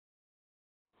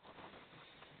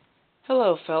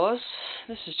Hello fellas,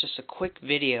 this is just a quick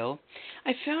video.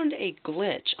 I found a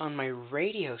glitch on my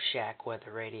Radio Shack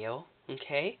weather radio,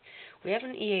 okay? We have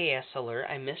an EAS alert.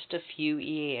 I missed a few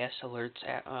EAS alerts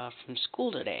from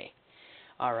school today.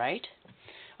 Alright?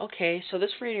 Okay, so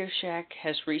this Radio Shack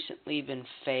has recently been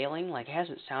failing, like it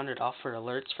hasn't sounded off for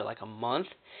alerts for like a month.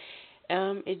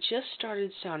 It just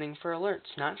started sounding for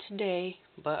alerts, not today,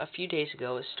 but a few days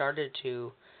ago it started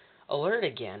to alert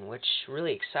again, which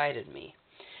really excited me.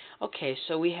 Okay,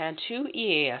 so we had two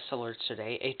EAS alerts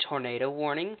today, a tornado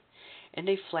warning and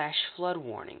a flash flood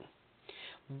warning.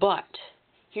 But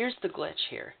here's the glitch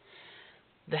here.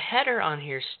 The header on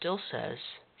here still says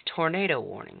tornado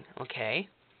warning, okay?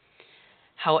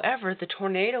 However, the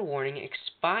tornado warning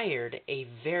expired a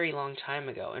very long time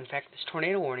ago. In fact, this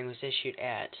tornado warning was issued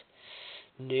at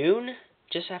noon,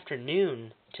 just after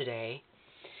noon today.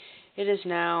 It is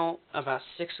now about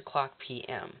 6 o'clock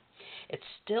p.m. It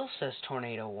still says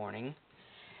tornado warning,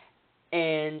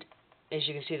 and as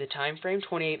you can see the time frame,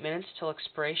 28 minutes till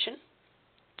expiration.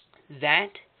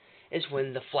 That is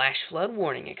when the flash flood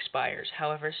warning expires.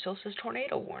 However, it still says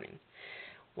tornado warning.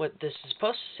 What this is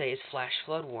supposed to say is flash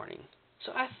flood warning.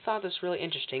 So I thought this was really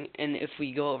interesting, and if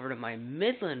we go over to my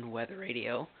Midland weather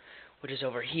radio, which is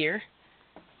over here,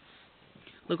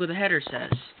 look what the header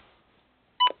says.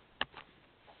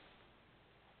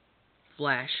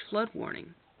 Flash flood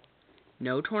warning.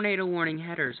 No tornado warning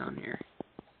headers on here.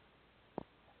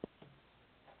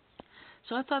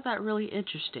 So I thought that really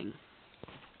interesting.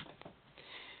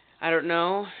 I don't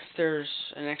know if there's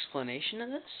an explanation of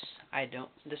this.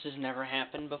 This has never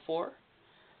happened before.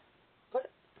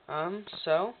 But,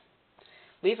 so,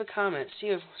 leave a comment.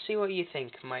 See what you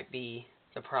think might be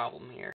the problem here.